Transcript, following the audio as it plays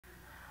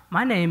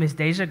My name is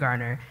Deja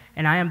Garner,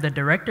 and I am the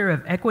Director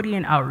of Equity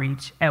and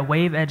Outreach at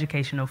WAVE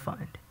Educational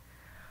Fund.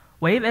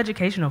 WAVE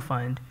Educational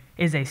Fund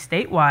is a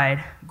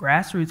statewide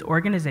grassroots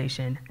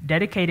organization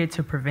dedicated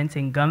to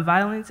preventing gun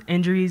violence,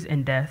 injuries,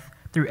 and death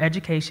through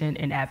education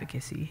and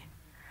advocacy.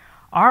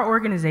 Our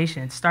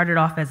organization started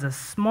off as a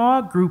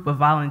small group of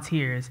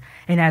volunteers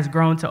and has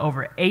grown to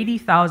over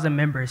 80,000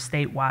 members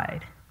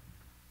statewide.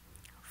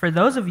 For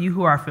those of you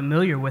who are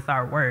familiar with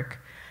our work,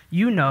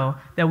 you know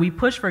that we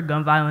push for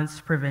gun violence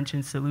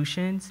prevention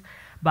solutions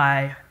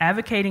by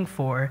advocating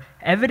for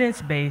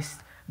evidence-based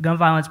gun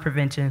violence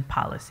prevention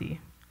policy.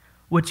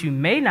 What you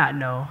may not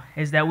know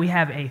is that we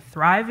have a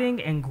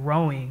thriving and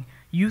growing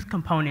youth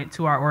component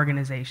to our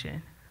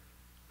organization.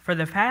 For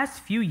the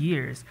past few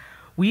years,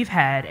 we've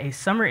had a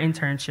summer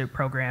internship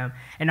program,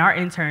 and our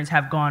interns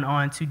have gone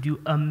on to do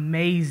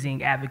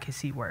amazing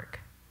advocacy work.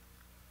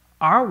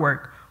 Our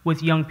work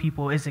with young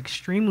people is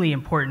extremely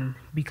important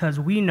because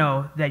we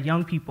know that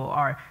young people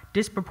are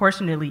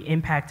disproportionately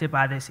impacted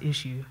by this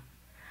issue.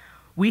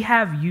 We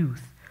have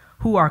youth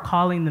who are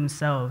calling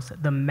themselves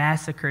the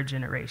massacre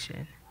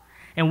generation,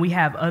 and we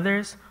have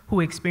others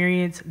who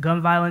experience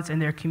gun violence in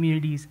their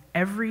communities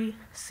every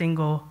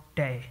single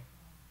day.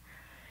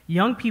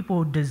 Young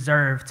people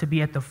deserve to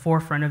be at the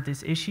forefront of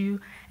this issue,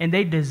 and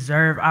they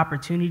deserve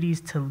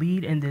opportunities to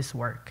lead in this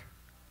work.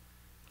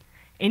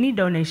 Any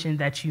donation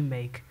that you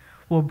make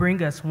will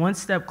bring us one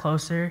step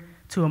closer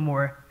to a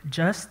more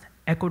just,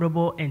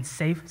 equitable, and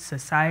safe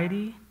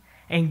society,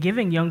 and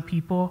giving young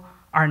people,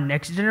 our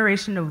next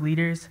generation of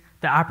leaders,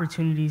 the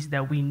opportunities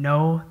that we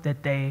know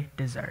that they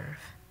deserve.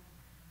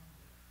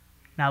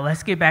 Now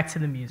let's get back to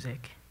the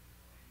music.